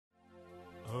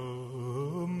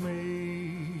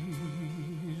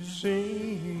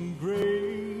Sing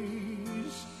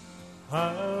grace,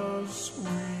 how sweet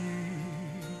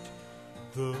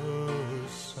the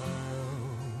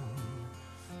sound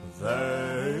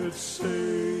that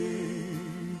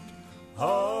saved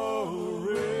a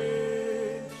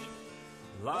wretch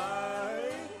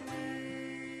like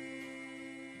me.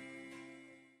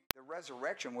 The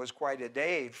resurrection was quite a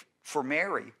day for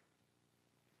Mary.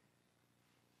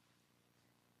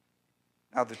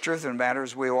 Now, the truth of the matter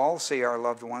is we all see our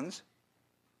loved ones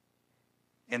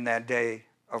in that day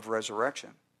of resurrection.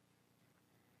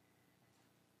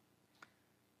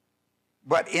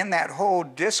 But in that whole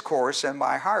discourse in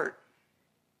my heart,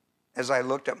 as I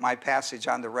looked at my passage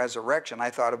on the resurrection, I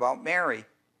thought about Mary.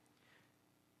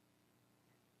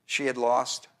 She had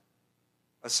lost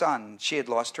a son. She had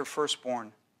lost her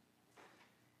firstborn.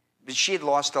 But she had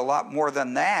lost a lot more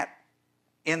than that,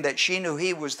 in that she knew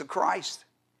he was the Christ.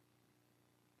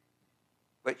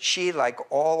 But she, like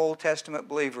all Old Testament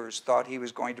believers, thought he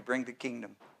was going to bring the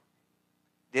kingdom.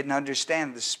 Didn't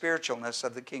understand the spiritualness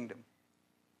of the kingdom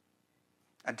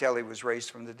until he was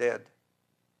raised from the dead.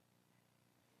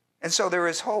 And so there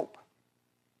is hope.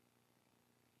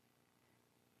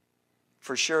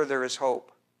 For sure there is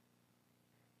hope.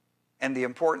 And the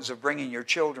importance of bringing your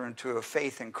children to a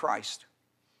faith in Christ.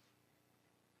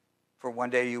 For one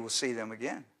day you will see them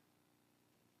again.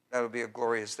 That will be a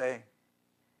glorious day.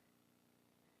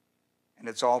 And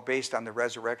it's all based on the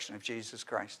resurrection of Jesus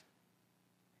Christ.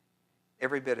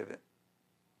 Every bit of it.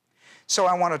 So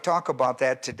I want to talk about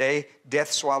that today.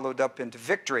 Death swallowed up into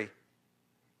victory.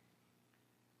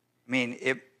 I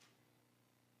mean,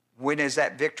 when does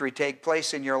that victory take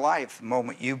place in your life? The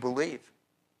moment you believe.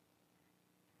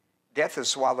 Death is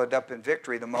swallowed up in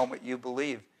victory the moment you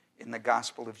believe in the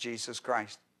gospel of Jesus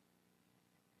Christ.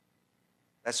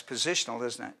 That's positional,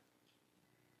 isn't it?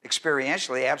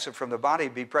 Experientially, absent from the body,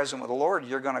 be present with the Lord,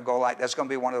 you're going to go like, that's going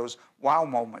to be one of those wow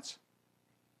moments.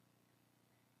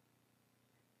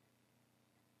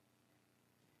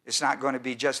 It's not going to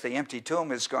be just the empty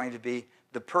tomb, it's going to be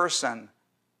the person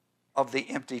of the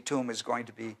empty tomb is going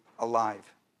to be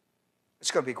alive. It's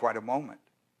going to be quite a moment.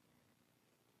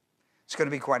 It's going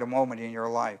to be quite a moment in your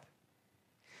life.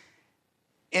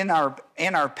 In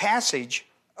our passage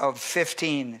of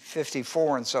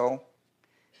 15:54 and so,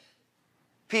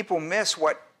 people miss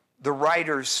what the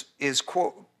writers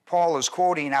Paul is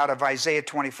quoting out of Isaiah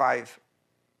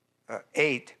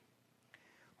 25:8,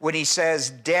 when he says,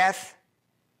 death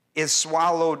is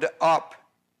swallowed up.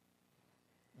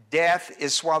 Death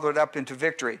is swallowed up into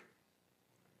victory.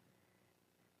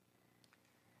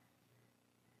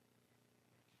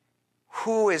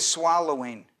 Who is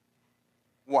swallowing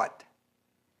what?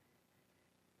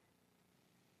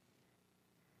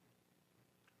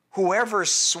 Whoever's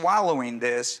swallowing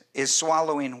this is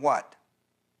swallowing what?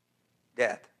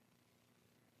 Death.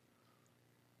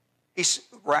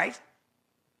 Right?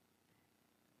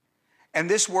 And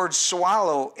this word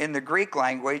swallow in the Greek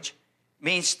language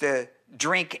means to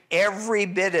drink every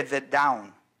bit of it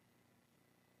down.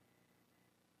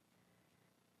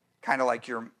 Kind of like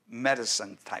your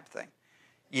medicine type thing.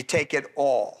 You take it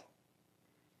all.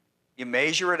 You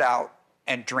measure it out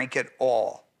and drink it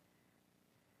all.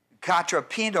 Kata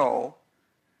pino.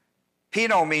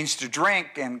 Pino means to drink,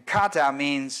 and kata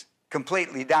means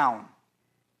completely down.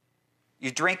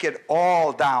 You drink it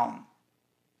all down.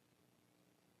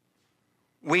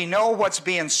 We know what's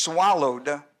being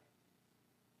swallowed,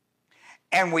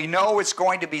 and we know it's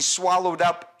going to be swallowed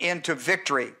up into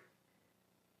victory.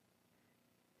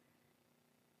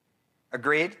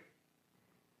 Agreed?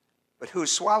 But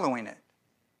who's swallowing it?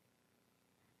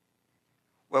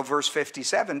 Well, verse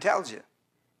 57 tells you.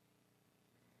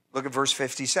 Look at verse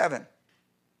 57.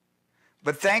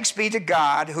 But thanks be to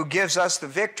God who gives us the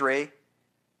victory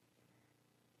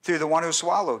through the one who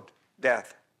swallowed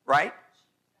death. Right?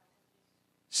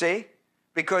 See?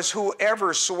 Because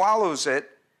whoever swallows it,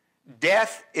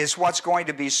 death is what's going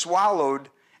to be swallowed,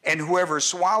 and whoever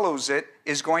swallows it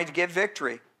is going to get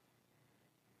victory.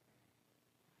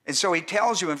 And so he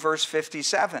tells you in verse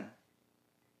 57,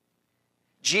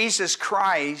 Jesus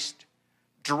Christ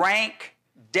drank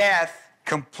death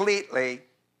completely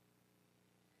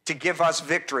to give us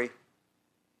victory.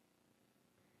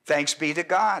 Thanks be to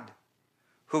God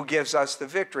who gives us the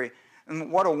victory.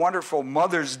 And what a wonderful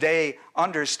Mother's Day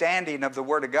understanding of the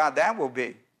Word of God that will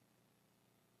be.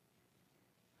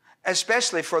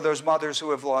 Especially for those mothers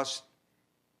who have lost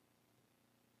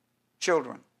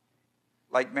children,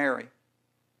 like Mary.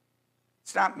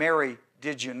 It's not Mary,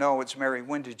 did you know? It's Mary,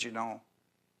 when did you know?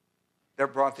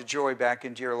 That brought the joy back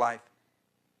into your life.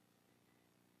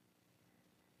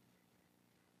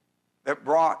 that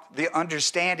brought the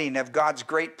understanding of God's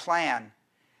great plan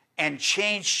and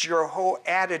changed your whole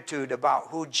attitude about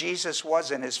who Jesus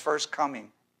was in his first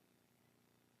coming,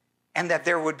 and that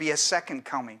there would be a second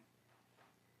coming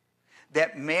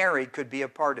that Mary could be a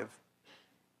part of.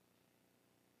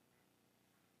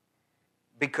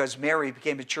 Because Mary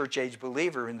became a church-age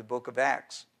believer in the book of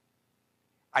Acts,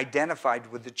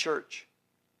 identified with the church.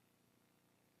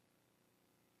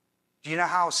 Do you know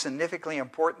how significantly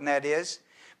important that is?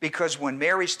 Because when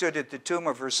Mary stood at the tomb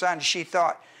of her son, she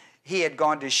thought he had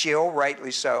gone to Sheol,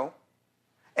 rightly so,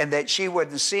 and that she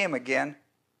wouldn't see him again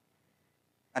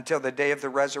until the day of the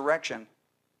resurrection.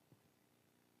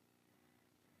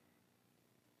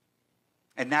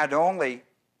 And not only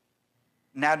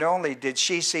did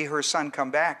she see her son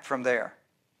come back from there,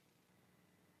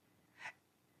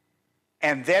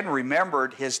 and then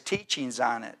remembered his teachings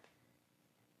on it,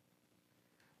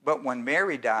 but when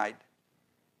Mary died,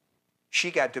 she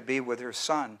got to be with her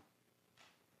son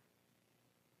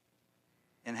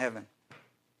in heaven.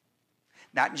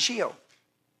 Not in Sheol.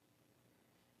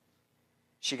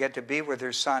 She got to be with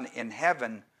her son in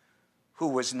heaven, who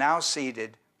was now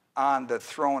seated on the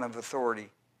throne of authority.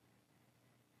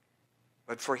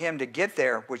 But for him to get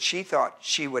there, which she thought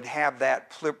she would have that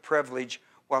privilege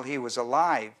while he was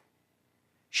alive,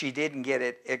 she didn't get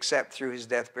it except through his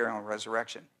death, burial, and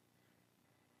resurrection.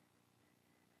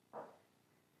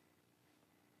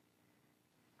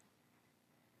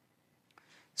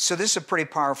 So this is a pretty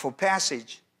powerful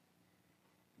passage.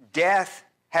 Death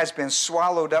has been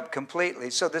swallowed up completely.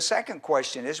 So the second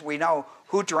question is, we know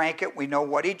who drank it, we know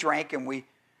what he drank, and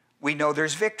we know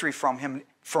there's victory from him,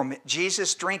 from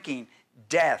Jesus drinking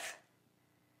death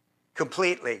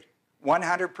completely,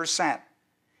 100%.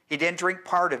 He didn't drink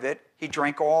part of it, he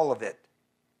drank all of it.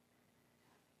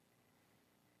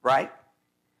 Right?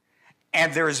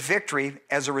 And there is victory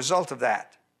as a result of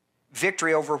that.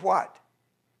 Victory over what?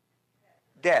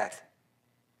 Death.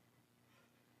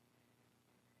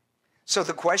 So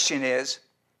the question is,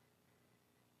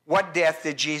 what death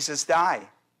did Jesus die?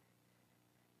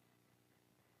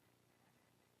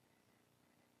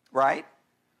 Right?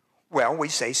 Well, we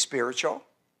say spiritual.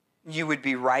 You would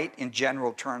be right in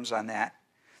general terms on that.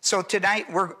 So today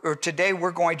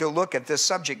we're going to look at this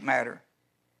subject matter.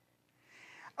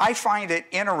 I find it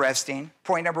interesting,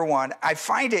 point number one, I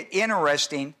find it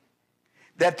interesting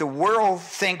that the world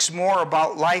thinks more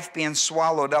about life being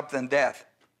swallowed up than death.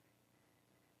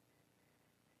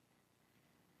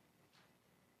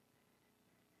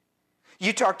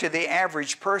 You talk to the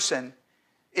average person,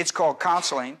 it's called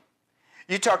counseling.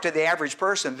 You talk to the average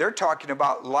person, they're talking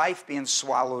about life being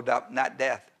swallowed up, not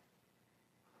death.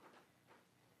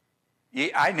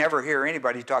 I never hear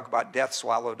anybody talk about death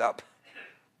swallowed up.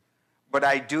 But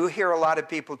I do hear a lot of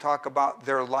people talk about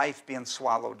their life being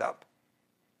swallowed up.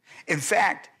 In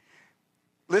fact,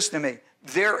 listen to me,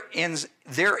 there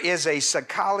is a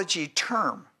psychology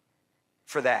term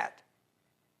for that.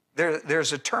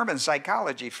 There's a term in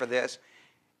psychology for this,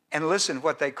 and listen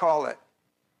what they call it.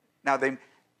 Now, they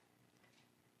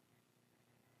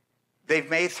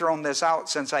may have thrown this out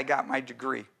since I got my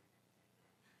degree.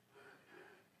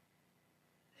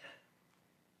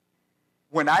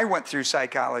 When I went through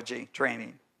psychology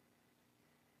training,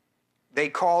 they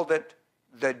called it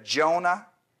the Jonah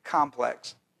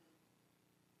complex.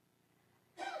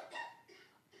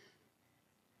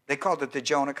 They called it the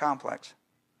Jonah complex.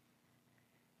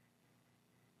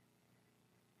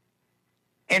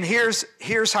 And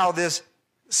here's how this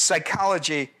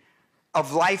psychology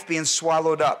of life being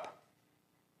swallowed up.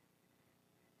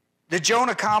 The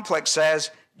Jonah complex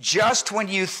says, just when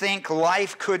you think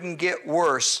life couldn't get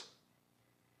worse,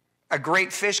 a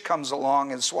great fish comes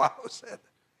along and swallows it.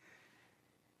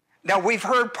 Now, we've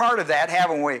heard part of that,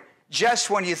 haven't we? Just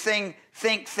when you think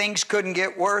things couldn't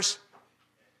get worse.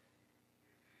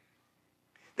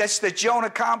 That's the Jonah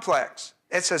complex.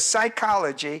 It's a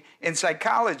psychology. In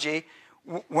psychology,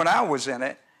 when I was in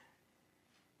it,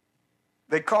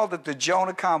 they called it the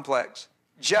Jonah complex.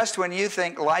 Just when you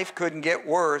think life couldn't get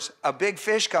worse, a big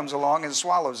fish comes along and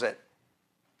swallows it.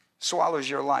 Swallows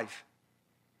your life.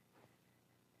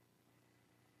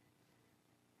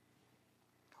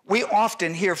 We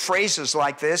often hear phrases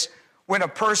like this. When a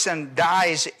person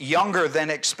dies younger than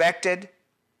expected,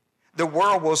 the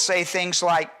world will say things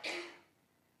like,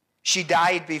 she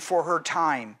died before her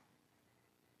time,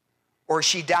 or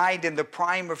she died in the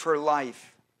prime of her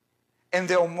life, and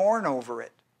they'll mourn over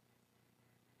it.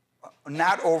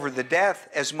 Not over the death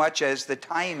as much as the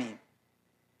timing.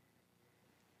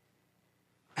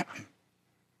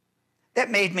 That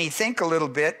made me think a little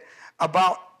bit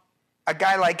about a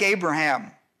guy like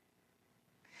Abraham.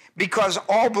 Because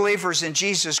all believers in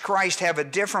Jesus Christ have a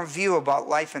different view about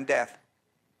life and death.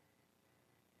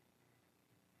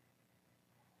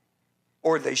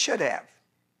 Or they should have.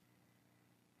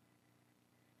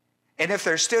 And if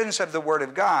they're students of the Word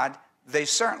of God, they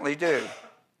certainly do.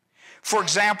 For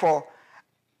example,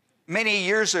 many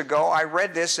years ago, I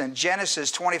read this in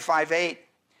Genesis 25:8,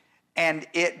 and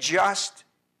it just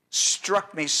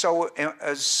struck me so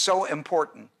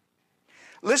important.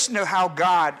 Listen to how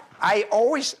God, I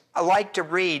always like to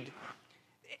read,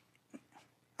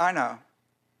 I know,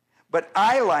 but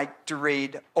I like to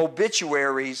read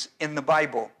obituaries in the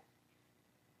Bible.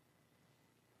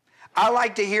 I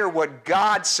like to hear what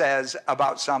God says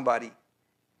about somebody.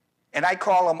 And I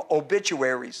call them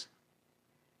obituaries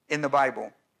in the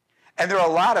Bible. And there are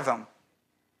a lot of them.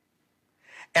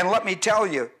 And let me tell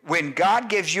you, when God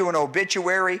gives you an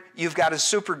obituary, you've got a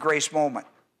super grace moment.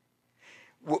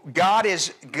 God,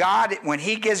 when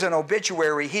He gives an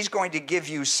obituary, He's going to give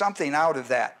you something out of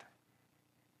that.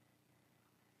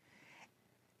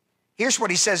 Here's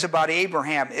what He says about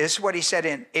Abraham. This is what He said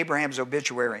in Abraham's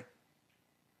obituary.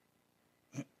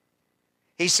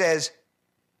 He says,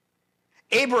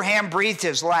 Abraham breathed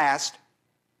his last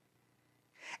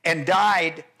and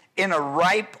died in a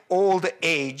ripe old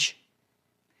age,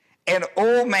 an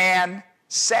old man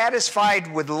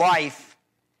satisfied with life,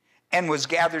 and was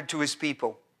gathered to his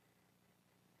people.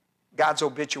 God's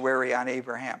obituary on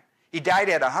Abraham. He died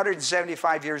at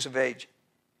 175 years of age.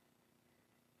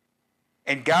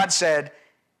 And God said,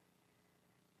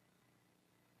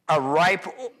 a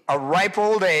ripe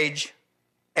old age,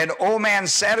 an old man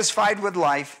satisfied with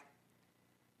life,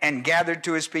 and gathered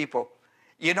to his people.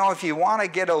 You know, if you want to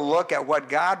get a look at what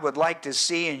God would like to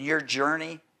see in your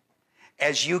journey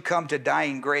as you come to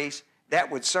dying grace, that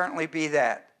would certainly be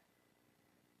that.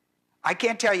 I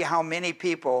can't tell you how many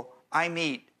people I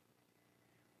meet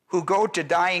who go to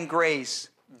dying grace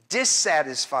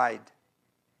dissatisfied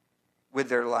with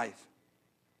their life.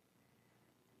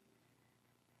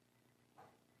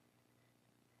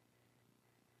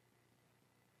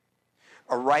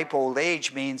 A ripe old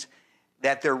age means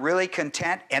that they're really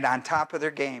content and on top of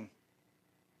their game.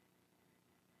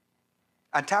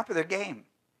 On top of their game.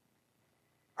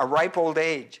 A ripe old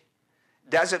age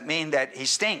doesn't mean that he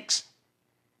stinks,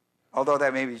 although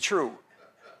that may be true.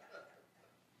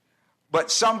 But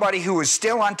somebody who is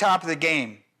still on top of the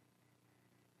game.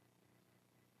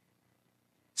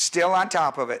 Still on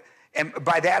top of it. And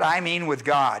by that I mean with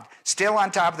God. Still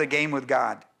on top of the game with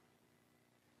God.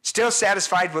 Still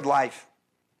satisfied with life.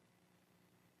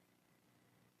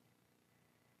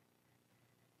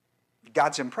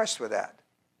 God's impressed with that.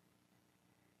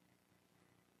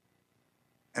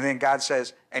 And then God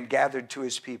says, and gathered to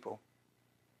his people.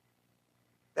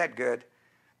 That good.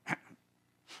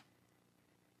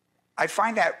 I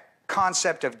find that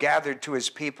concept of gathered to his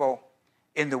people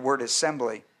in the word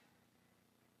assembly.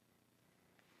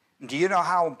 Do you know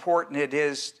how important it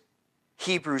is?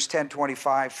 Hebrews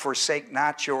 10:25, forsake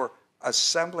not your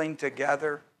assembling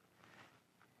together.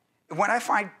 When I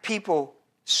find people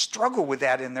struggle with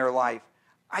that in their life,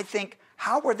 I think,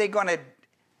 how are they going to,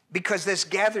 because this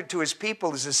gathered to his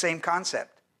people is the same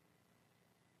concept.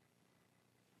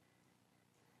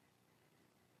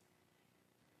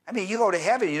 I mean, you go to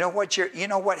heaven, you know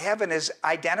what heaven is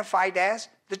identified as?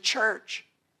 The church.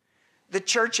 The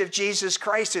church of Jesus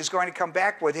Christ is going to come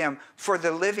back with him for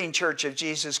the living church of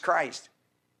Jesus Christ.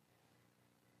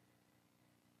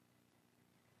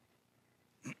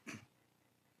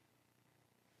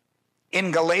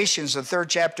 In Galatians, the 3rd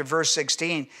chapter, verse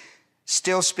 16,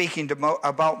 still speaking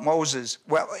about Moses.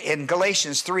 Well, in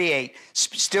Galatians 3:8,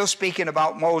 still speaking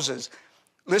about Moses.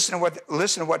 Listen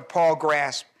to what Paul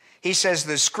grasped. He says,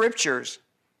 the scriptures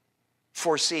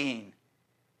foreseeing.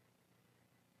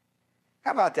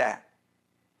 How about that?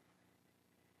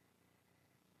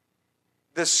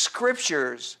 The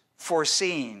scriptures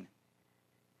foreseeing.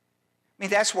 I mean,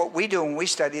 that's what we do when we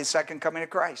study the second coming of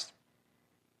Christ.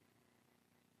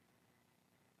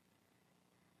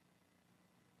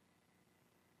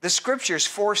 The scriptures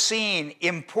foreseeing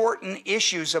important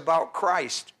issues about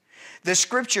Christ. The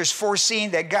scriptures foreseeing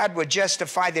that God would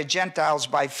justify the Gentiles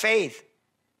by faith.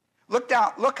 Look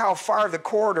down, look how far the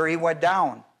corridor he went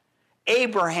down.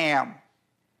 Abraham.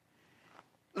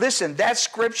 Listen, that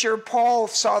scripture, Paul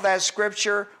saw that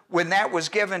scripture when that was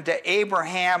given to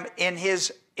Abraham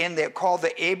called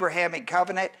the Abrahamic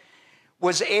covenant,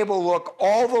 was able to look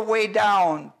all the way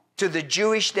down to the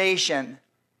Jewish nation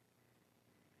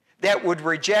that would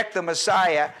reject the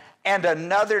Messiah, and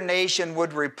another nation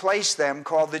would replace them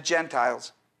called the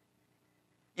Gentiles.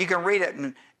 You can read it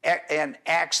in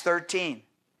Acts 13,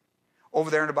 over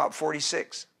there in about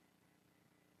 46.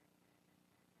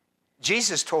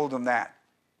 Jesus told them that.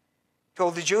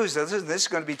 Told the Jews, this is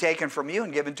going to be taken from you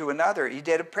and given to another. He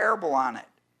did a parable on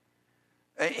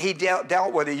it. He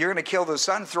dealt with it. You're going to kill the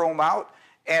son, throw him out,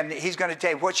 and he's going to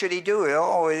take, what should he do?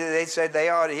 Oh, they said he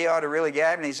ought to really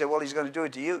get him. And he said, well, he's going to do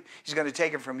it to you. He's going to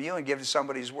take it from you and give it to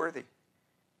somebody who's worthy.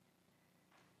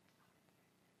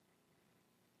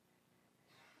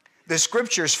 The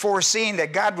scriptures foreseeing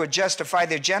that God would justify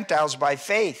the Gentiles by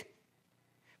faith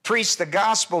preached the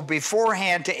gospel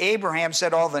beforehand to Abraham,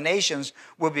 said all the nations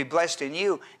will be blessed in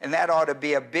you. And that ought to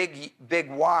be a big,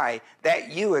 big why.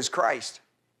 That you is Christ.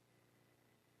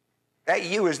 That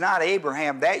you is not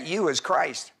Abraham. That you is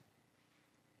Christ.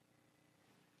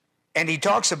 And he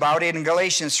talks about it in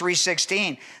Galatians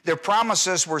 3:16. The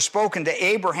promises were spoken to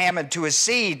Abraham and to his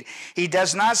seed. He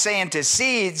does not say into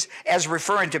seeds as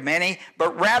referring to many,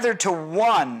 but rather to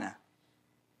one.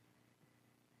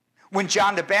 When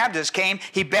John the Baptist came,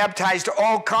 he baptized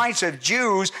all kinds of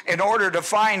Jews in order to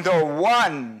find the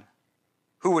one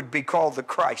who would be called the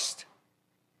Christ.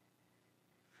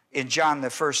 In John, the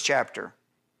 1st chapter.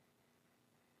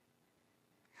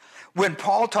 When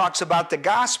Paul talks about the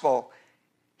gospel,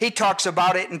 he talks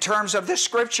about it in terms of the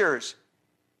scriptures.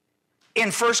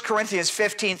 In 1 Corinthians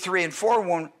 15:3 and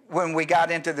 4, when we got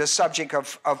into the subject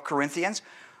of Corinthians,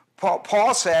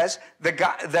 Paul says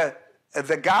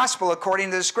the gospel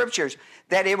according to the scriptures,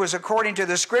 that it was according to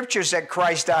the scriptures that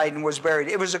Christ died and was buried.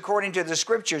 It was according to the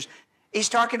scriptures. He's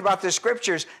talking about the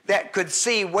scriptures that could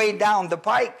see way down the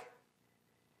pike.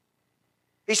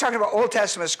 He's talking about Old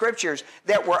Testament scriptures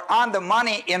that were on the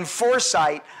money in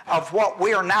foresight of what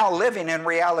we are now living in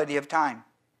reality of time.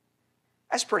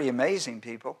 That's pretty amazing,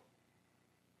 people.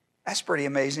 That's pretty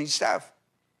amazing stuff.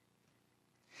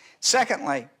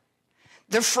 Secondly,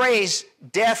 the phrase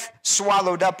death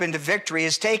swallowed up into victory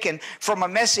is taken from a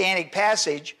messianic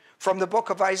passage from the book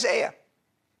of Isaiah.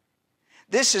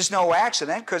 This is no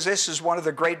accident because this is one of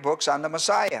the great books on the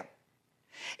Messiah.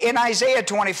 In Isaiah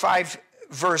 25,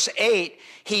 verse 8,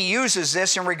 he uses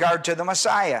this in regard to the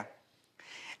Messiah.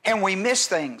 And we miss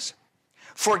things.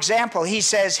 For example, he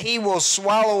says he will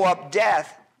swallow up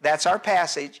death. That's our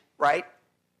passage, right?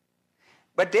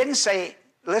 But didn't say,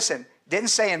 listen, didn't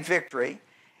say in victory.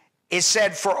 It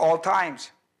said for all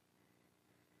times.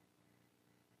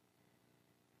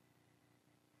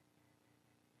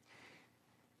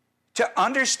 To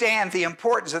understand the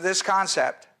importance of this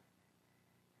concept,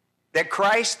 that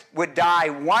Christ would die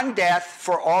one death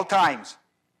for all times.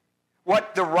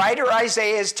 What the writer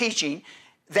Isaiah is teaching,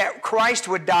 that Christ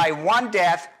would die one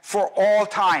death for all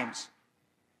times.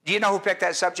 Do you know who picked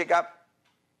that subject up?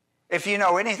 If you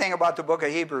know anything about the book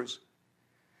of Hebrews,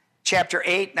 chapter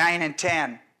 8, 9, and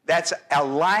 10, that's a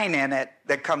line in it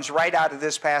that comes right out of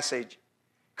this passage.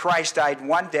 Christ died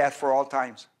one death for all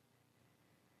times.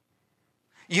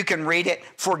 You can read it.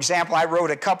 For example, I wrote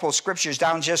a couple of scriptures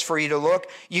down just for you to look.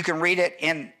 You can read it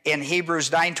in Hebrews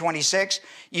 9:26.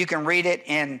 You can read it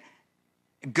in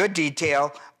good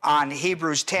detail on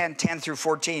Hebrews 10 through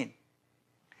 14.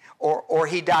 Or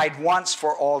he died once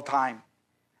for all time.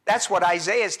 That's what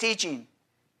Isaiah is teaching.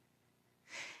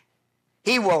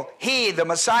 He, the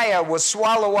Messiah, will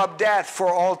swallow up death for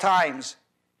all times.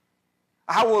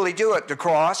 How will he do it? The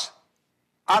cross.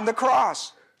 On the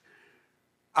cross.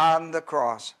 On the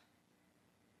cross.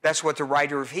 That's what the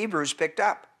writer of Hebrews picked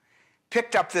up.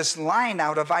 Picked up this line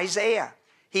out of Isaiah.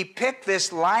 He picked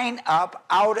this line up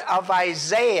out of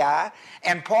Isaiah,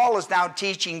 and Paul is now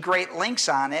teaching great links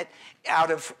on it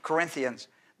out of Corinthians.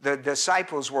 The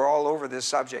disciples were all over this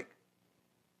subject.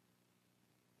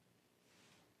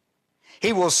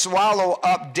 He will swallow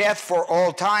up death for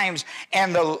all times.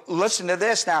 And listen to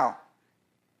this now.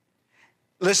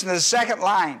 Listen to the second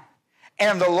line.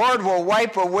 And the Lord will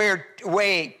wipe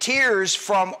away tears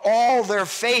from all their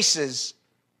faces.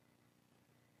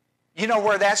 You know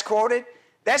where that's quoted?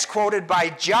 That's quoted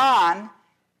by John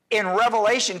in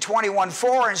Revelation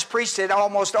 21:4 and is preached at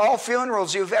almost all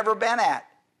funerals you've ever been at.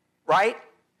 Right?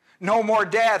 No more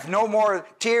death, no more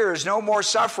tears, no more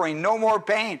suffering, no more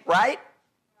pain. Right?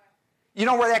 You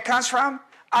know where that comes from?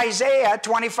 Isaiah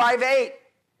 25:8.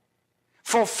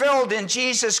 Fulfilled in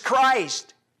Jesus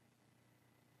Christ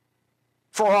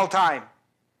for all time.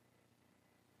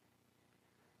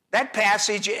 That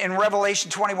passage in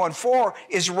Revelation 21:4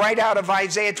 is right out of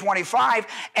Isaiah 25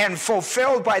 and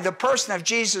fulfilled by the person of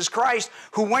Jesus Christ,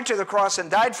 who went to the cross and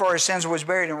died for our sins, was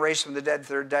buried and raised from the dead the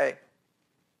third day.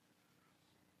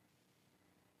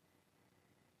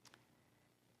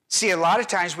 See, a lot of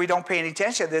times we don't pay any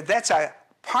attention. That's a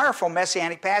powerful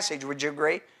messianic passage, would you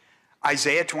agree?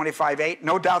 Isaiah 25:8,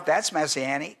 no doubt that's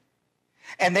messianic.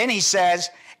 And then he says,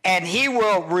 and he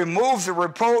will remove the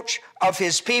reproach of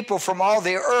his people from all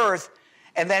the earth,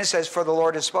 And then it says, for the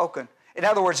Lord has spoken. In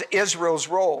other words, Israel's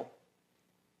role.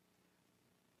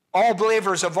 All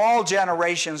believers of all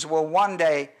generations will one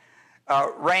day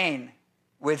reign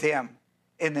with him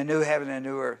in the new heaven and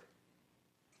new earth.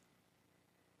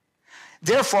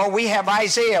 Therefore, we have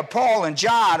Isaiah, Paul, and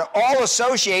John all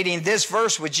associating this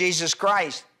verse with Jesus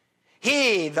Christ.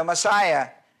 He, the Messiah,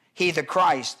 he, the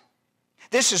Christ.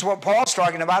 This is what Paul's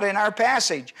talking about in our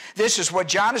passage. This is what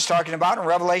John is talking about in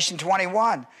Revelation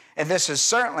 21. And this is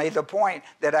certainly the point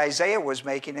that Isaiah was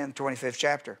making in the 25th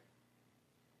chapter.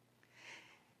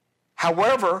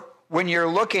 However, when you're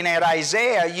looking at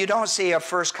Isaiah, you don't see a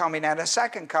first coming and a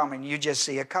second coming. You just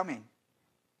see a coming.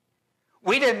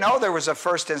 We didn't know there was a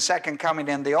first and second coming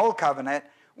in the Old Covenant.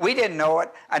 We didn't know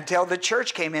it until the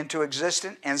church came into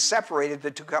existence and separated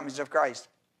the two comings of Christ.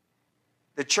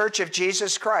 The church of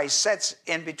Jesus Christ sits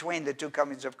in between the two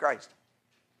comings of Christ.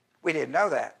 We didn't know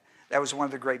that. That was one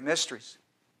of the great mysteries.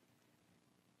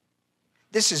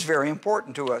 This is very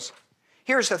important to us.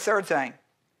 Here's the third thing.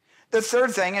 The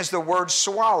third thing is the word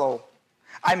swallow.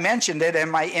 I mentioned it in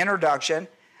my introduction.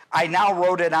 I now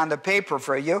wrote it on the paper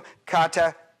for you,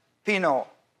 katapino.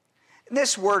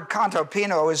 This word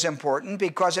katapino is important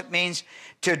because it means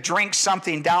to drink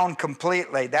something down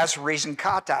completely. That's the reason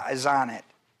kata is on it.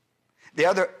 The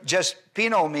other, just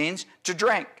pino, means to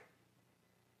drink.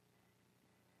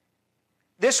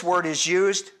 This word is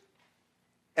used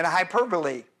in a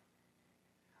hyperbole.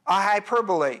 A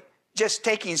hyperbole, just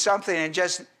taking something and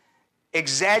just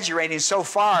exaggerating so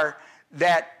far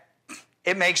that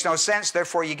it makes no sense,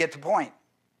 therefore you get the point.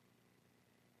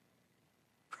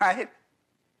 Right?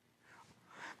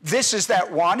 This is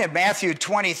that one in Matthew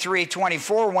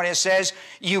 23:24 when it says,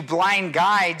 you blind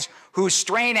guides who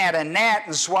strain at a gnat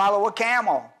and swallow a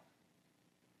camel.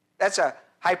 That's a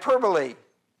hyperbole.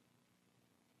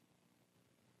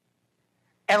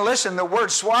 And listen, the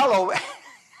word swallow,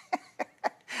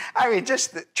 I mean,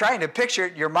 just trying to picture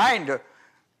it in your mind,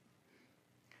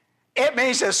 it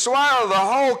means to swallow the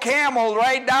whole camel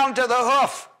right down to the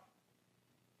hoof.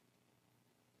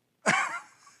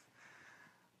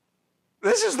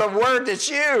 This is the word that's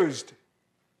used.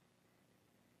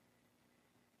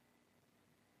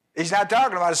 He's not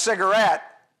talking about a cigarette.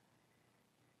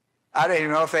 I don't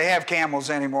even know if they have camels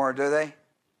anymore, do they?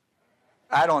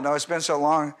 I don't know. It's been so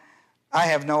long. I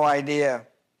have no idea.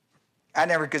 I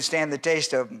never could stand the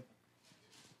taste of them.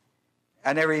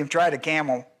 I never even tried a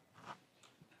camel.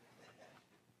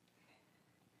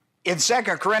 In 2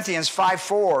 Corinthians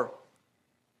 5:4,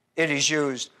 it is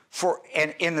used for,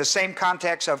 and in the same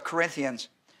context of Corinthians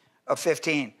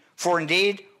 15. For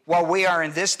indeed, while we are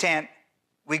in this tent,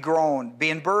 we groan,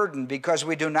 being burdened, because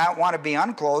we do not want to be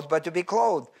unclothed, but to be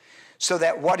clothed, so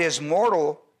that what is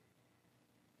mortal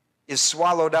is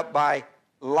swallowed up by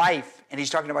life. And he's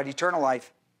talking about eternal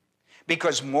life.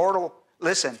 Because mortal,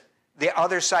 listen, the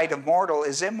other side of mortal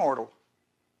is immortal.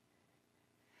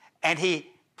 And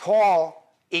Paul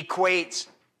equates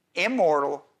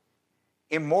immortal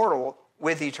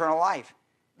with eternal life.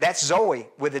 That's Zoe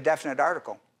with a definite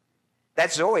article.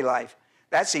 That's Zoe life.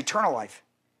 That's eternal life.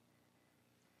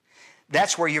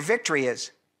 That's where your victory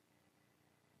is.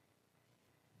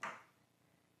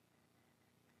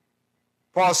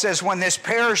 Paul says, when this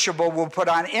perishable will put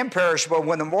on imperishable,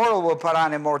 when the mortal will put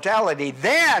on immortality,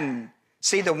 then,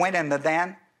 see the when and the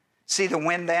then? See the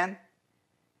when then?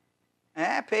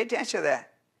 Pay attention to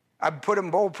that. I put it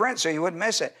in bold print so you wouldn't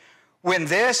miss it. When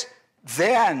this,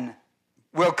 then,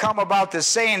 will come about the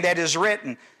saying that is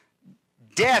written,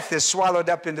 death is swallowed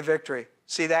up into victory.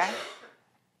 See that?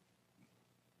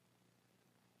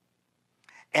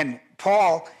 And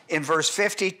Paul, in verse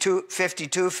 52,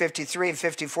 53, and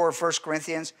 54 of 1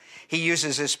 Corinthians, he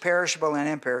uses this perishable and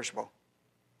imperishable.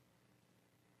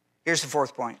 Here's the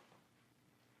fourth point.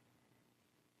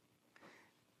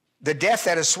 The death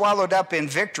that is swallowed up in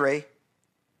victory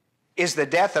is the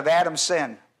death of Adam's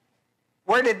sin.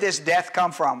 Where did this death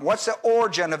come from? What's the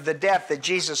origin of the death that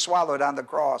Jesus swallowed on the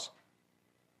cross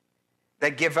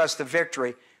that give us the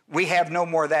victory? We have no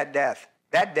more that death.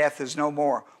 That death is no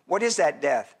more. What is that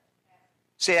death?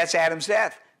 See, that's Adam's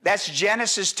death. That's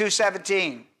Genesis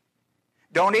 2:17.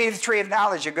 Don't eat of the tree of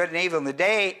knowledge of good and evil. In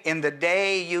the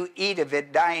day you eat of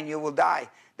it, dying you will die.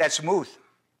 That's muth.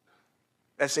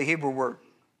 That's the Hebrew word.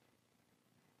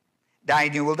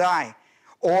 Dying you will die.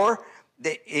 Or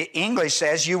the English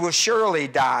says you will surely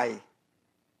die.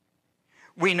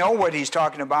 We know what he's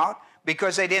talking about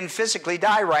because they didn't physically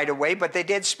die right away, but they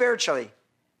did spiritually.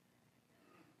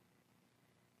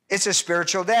 It's a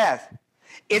spiritual death.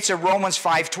 It's a Romans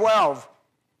 5:12.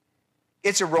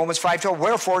 It's in Romans 5:12.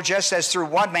 Wherefore, just as through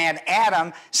one man,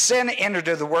 Adam, sin entered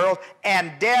into the world,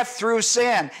 and death through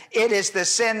sin. It is the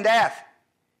sin death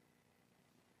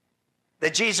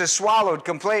that Jesus swallowed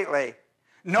completely.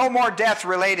 No more death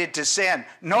related to sin.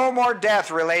 No more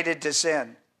death related to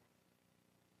sin.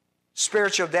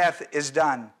 Spiritual death is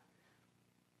done.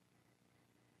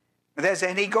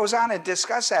 And he goes on to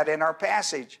discuss that in our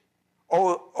passage.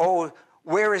 Oh,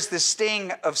 where is the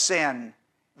sting of sin?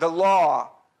 The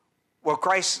law. Well,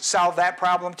 Christ solved that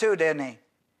problem too, didn't he?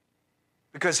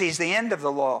 Because he's the end of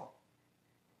the law.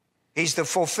 He's the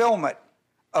fulfillment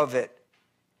of it.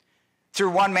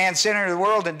 Through one man sin entered the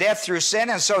world, and death through sin,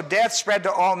 and so death spread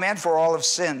to all men, for all have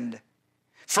sinned.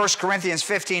 1 Corinthians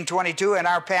 15:22, in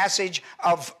our passage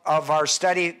of our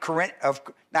study,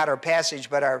 not our passage,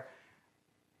 but our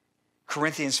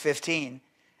Corinthians 15.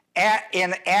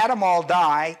 In Adam all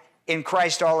die, in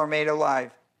Christ all are made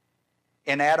alive.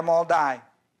 In Adam all die.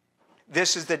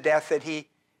 This is the death that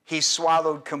he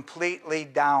swallowed completely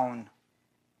down.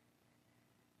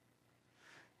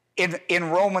 In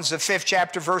Romans, the 5th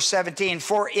chapter, verse 17,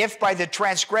 for if by the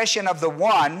transgression of the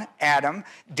one, Adam,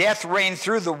 death reigned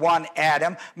through the one,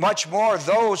 Adam, much more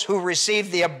those who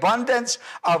receive the abundance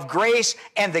of grace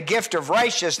and the gift of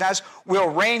righteousness will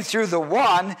reign through the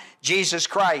one, Jesus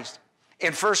Christ.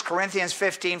 In 1 Corinthians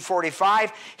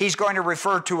 15:45, he's going to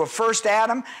refer to a first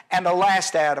Adam and a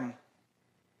last Adam.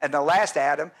 And the last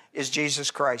Adam is Jesus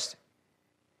Christ.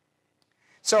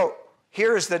 So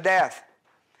here is the death.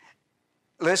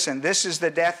 Listen, this is the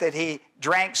death that he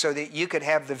drank so that you could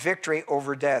have the victory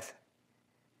over death.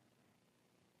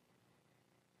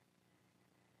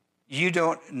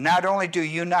 Not only do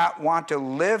you not want to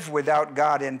live without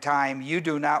God in time, you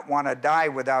do not want to die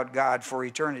without God for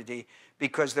eternity,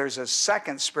 because there's a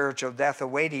second spiritual death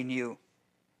awaiting you,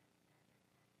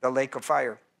 the lake of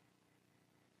fire.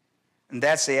 And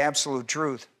that's the absolute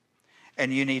truth,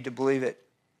 and you need to believe it.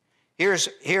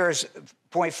 Here's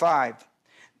point 5.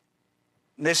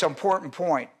 This important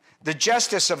point. The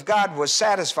justice of God was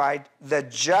satisfied. The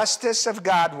justice of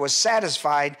God was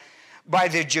satisfied by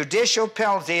the judicial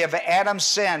penalty of Adam's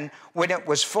sin when it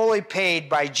was fully paid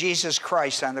by Jesus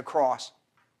Christ on the cross.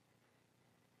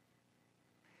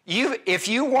 If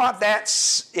you want that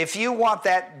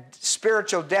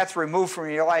spiritual death removed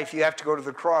from your life, you have to go to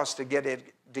the cross to get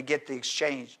the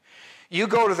exchange. You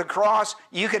go to the cross,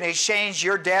 you can exchange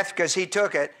your death because he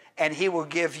took it, and he will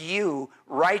give you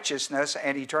righteousness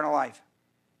and eternal life.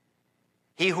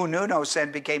 He who knew no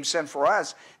sin became sin for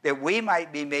us, that we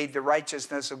might be made the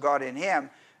righteousness of God in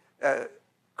him. 2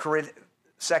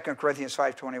 Corinthians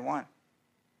 5:21.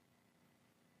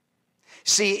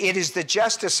 See, it is the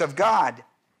justice of God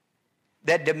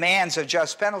that demands a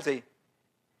just penalty.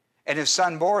 And his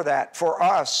son bore that for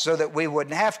us so that we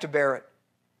wouldn't have to bear it.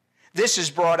 This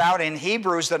is brought out in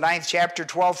Hebrews, the 9th chapter,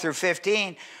 12 through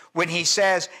 15, when he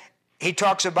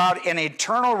talks about an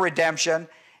eternal redemption,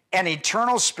 an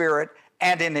eternal spirit,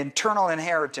 and an eternal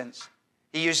inheritance.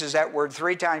 He uses that word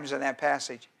 3 times in that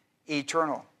passage,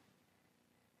 eternal.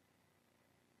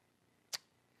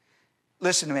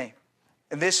 Listen to me,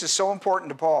 and this is so important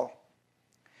to Paul.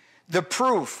 The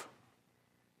proof,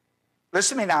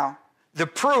 listen to me now, the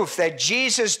proof that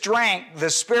Jesus drank the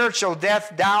spiritual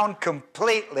death down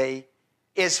completely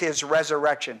is his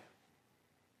resurrection.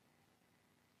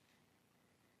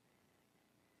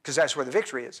 Because that's where the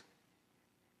victory is.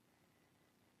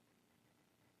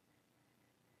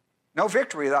 No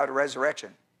victory without a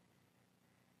resurrection.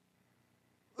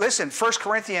 Listen, 1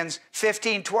 Corinthians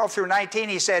 15:12 through 19,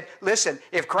 he said, listen,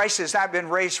 if Christ has not been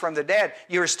raised from the dead,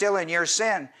 you're still in your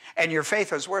sin, and your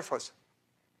faith is worthless.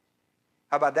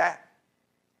 How about that?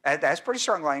 That's pretty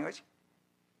strong language.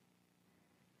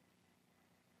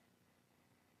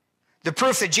 The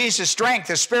proof that Jesus drank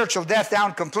the spiritual death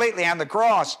down completely on the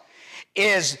cross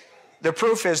is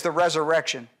the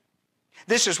resurrection.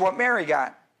 This is what Mary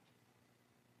got.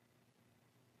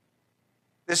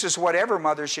 This is what every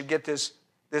mother should get this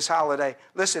holiday.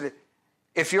 Listen,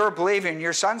 if you're a believer and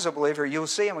your son's a believer, you'll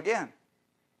see him again.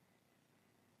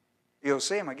 You'll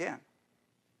see him again.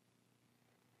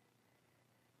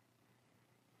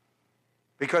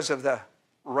 Because of the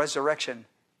resurrection.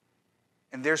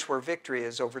 And there's where victory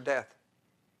is over death.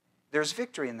 There's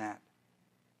victory in that.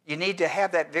 You need to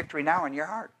have that victory now in your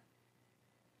heart.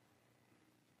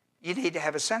 You need to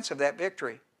have a sense of that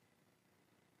victory.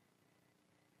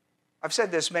 I've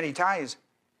said this many times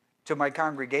to my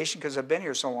congregation because I've been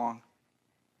here so long.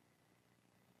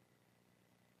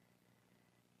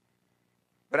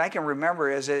 But I can remember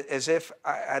as if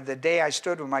the day I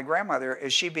stood with my grandmother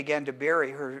as she began to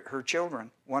bury her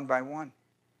children one by one.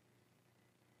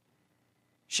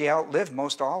 She outlived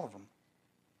most all of them.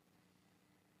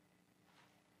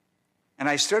 And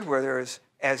I stood with her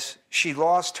as she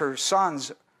lost her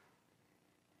sons,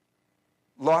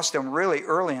 lost them really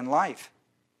early in life.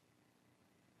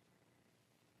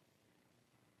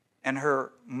 And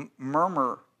her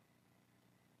murmur,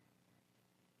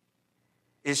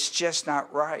 it's just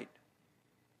not right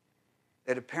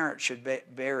that a parent should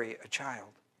bury a child.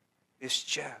 It's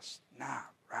just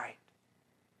not right.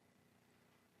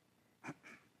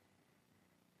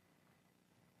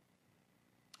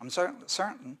 I'm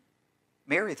certain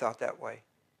Mary thought that way.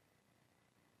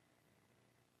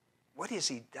 What has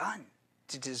he done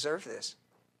to deserve this?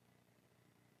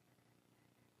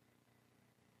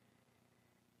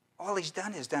 All he's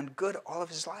done is done good all of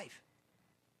his life.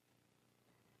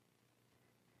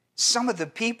 Some of the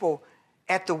people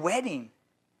at the wedding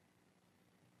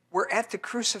were at the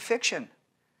crucifixion.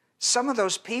 Some of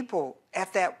those people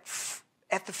at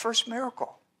the first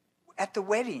miracle, at the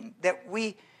wedding, that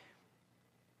we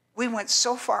went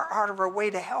so far out of our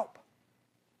way to help.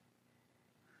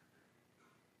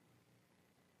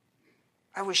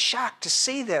 I was shocked to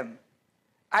see them.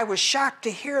 I was shocked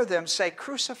to hear them say,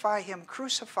 "Crucify him,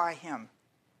 crucify him."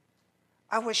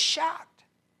 I was shocked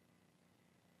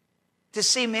to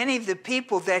see many of the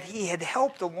people that he had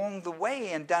helped along the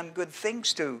way and done good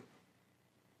things to.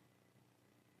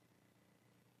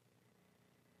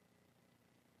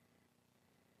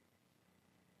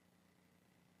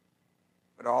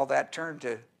 But all that turned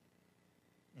to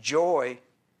joy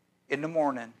in the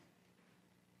morning.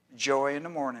 Joy in the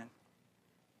morning.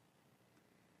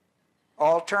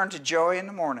 All turned to joy in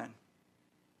the morning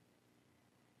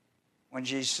when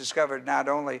Jesus discovered not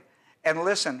only, and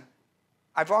listen,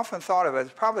 I've often thought of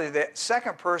it, probably the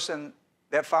second person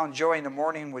that found joy in the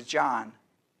morning was John,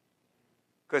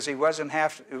 because he wasn't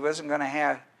going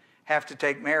to have to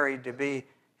take Mary to be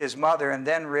his mother, and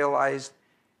then realized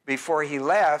before he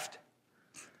left,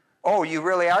 oh, you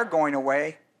really are going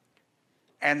away.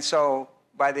 And so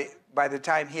by the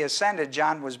time he ascended,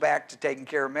 John was back to taking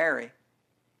care of Mary.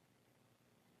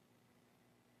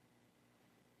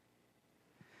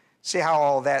 See how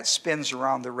all that spins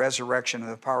around the resurrection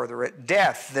and the power of the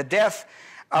death. The death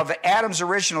of Adam's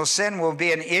original sin will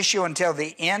be an issue until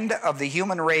the end of the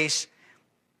human race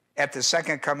at the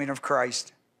second coming of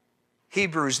Christ.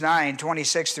 Hebrews 9,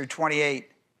 26 through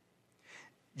 28.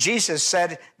 Jesus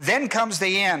said, "Then comes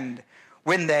the end,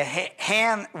 when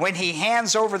he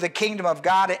hands over the kingdom of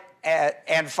God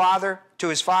and Father to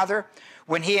his Father,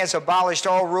 when he has abolished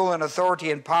all rule and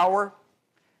authority and power.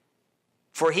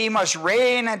 For he must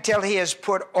reign until he has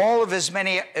put all of his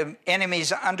many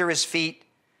enemies under his feet.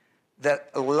 The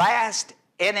last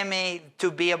enemy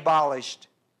to be abolished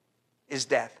is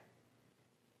death."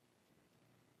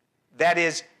 That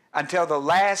is, until the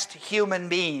last human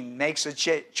being makes a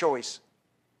choice.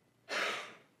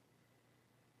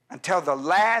 Until the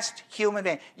last human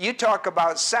being. You talk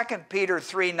about 2 Peter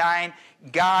 3:9,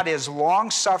 God is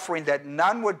long-suffering that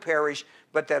none would perish,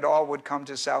 but that all would come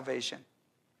to salvation.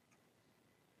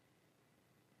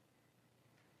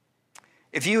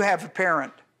 If you have a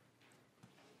parent,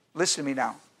 listen to me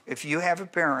now. If you have a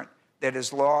parent that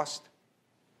has lost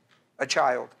a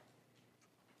child,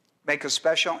 make a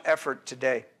special effort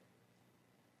today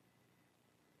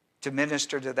to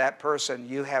minister to that person.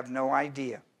 You have no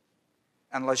idea,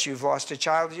 unless you've lost a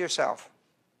child yourself.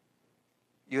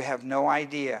 You have no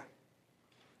idea.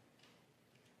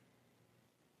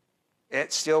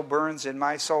 It still burns in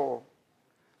my soul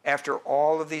after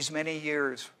all of these many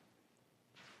years.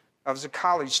 I was a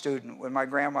college student when my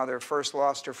grandmother first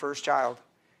lost her first child,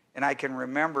 and I can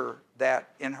remember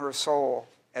that in her soul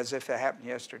as if it happened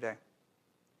yesterday.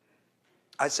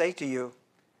 I say to you,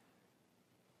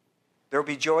 there'll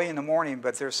be joy in the morning,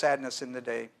 but there's sadness in the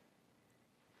day.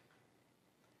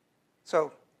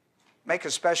 So make a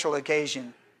special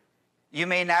occasion. You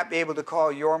may not be able to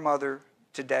call your mother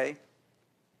today,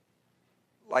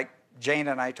 like Jane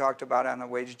and I talked about on the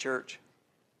way to church.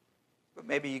 But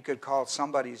maybe you could call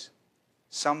somebody's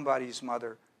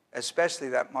mother, especially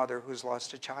that mother who's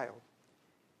lost a child,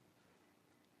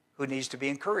 who needs to be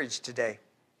encouraged today.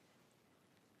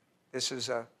 This is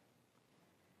of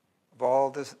all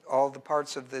the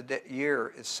parts of the year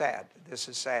is sad. This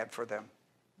is sad for them.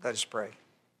 Let us pray.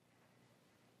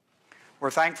 We're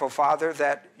thankful, Father,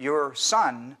 that your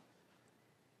Son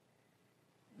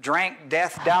drank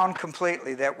death down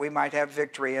completely that we might have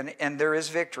victory, and there is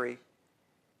victory.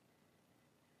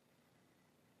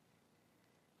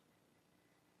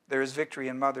 There is victory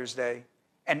in Mother's Day.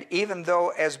 And even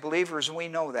though as believers we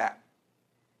know that,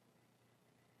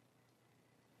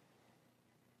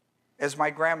 as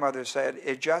my grandmother said,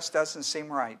 it just doesn't seem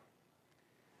right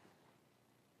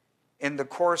in the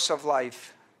course of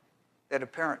life that a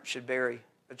parent should bury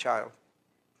a child.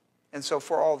 And so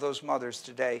for all those mothers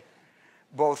today,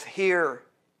 both here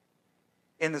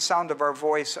in the sound of our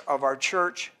voice of our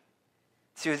church,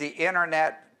 through the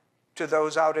internet, to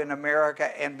those out in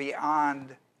America and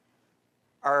beyond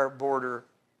our border,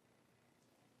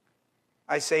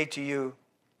 I say to you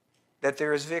that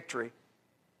there is victory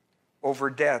over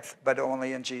death, but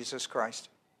only in Jesus Christ.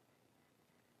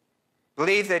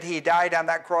 Believe that he died on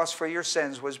that cross for your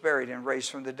sins, was buried, and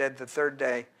raised from the dead the third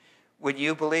day. When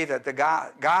you believe that the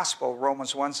gospel,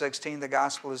 Romans 1:16, the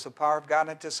gospel is the power of God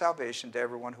unto salvation to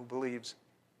everyone who believes.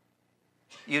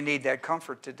 You need that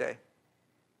comfort today.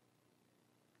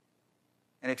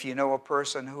 And if you know a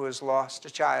person who has lost a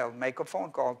child, make a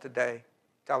phone call today.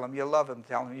 Tell them you love them.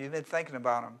 Tell them you've been thinking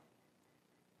about them.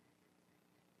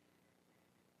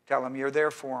 Tell them you're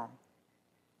there for them.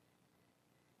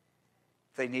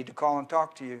 If they need to call and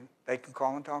talk to you, they can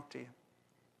call and talk to you.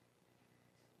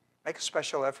 Make a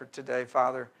special effort today,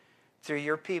 Father, through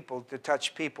your people to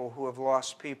touch people who have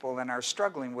lost people and are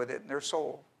struggling with it in their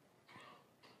soul,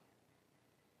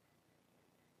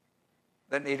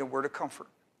 that need a word of comfort.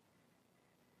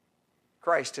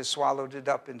 Christ has swallowed it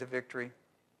up into victory.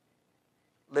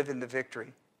 Live in the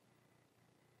victory.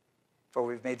 For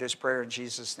we've made this prayer in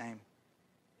Jesus' name.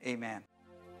 Amen.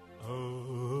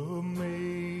 Amazing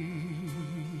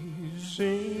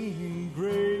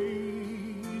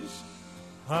grace,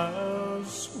 how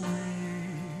sweet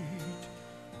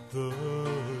the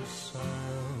sound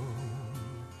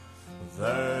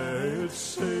that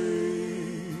saved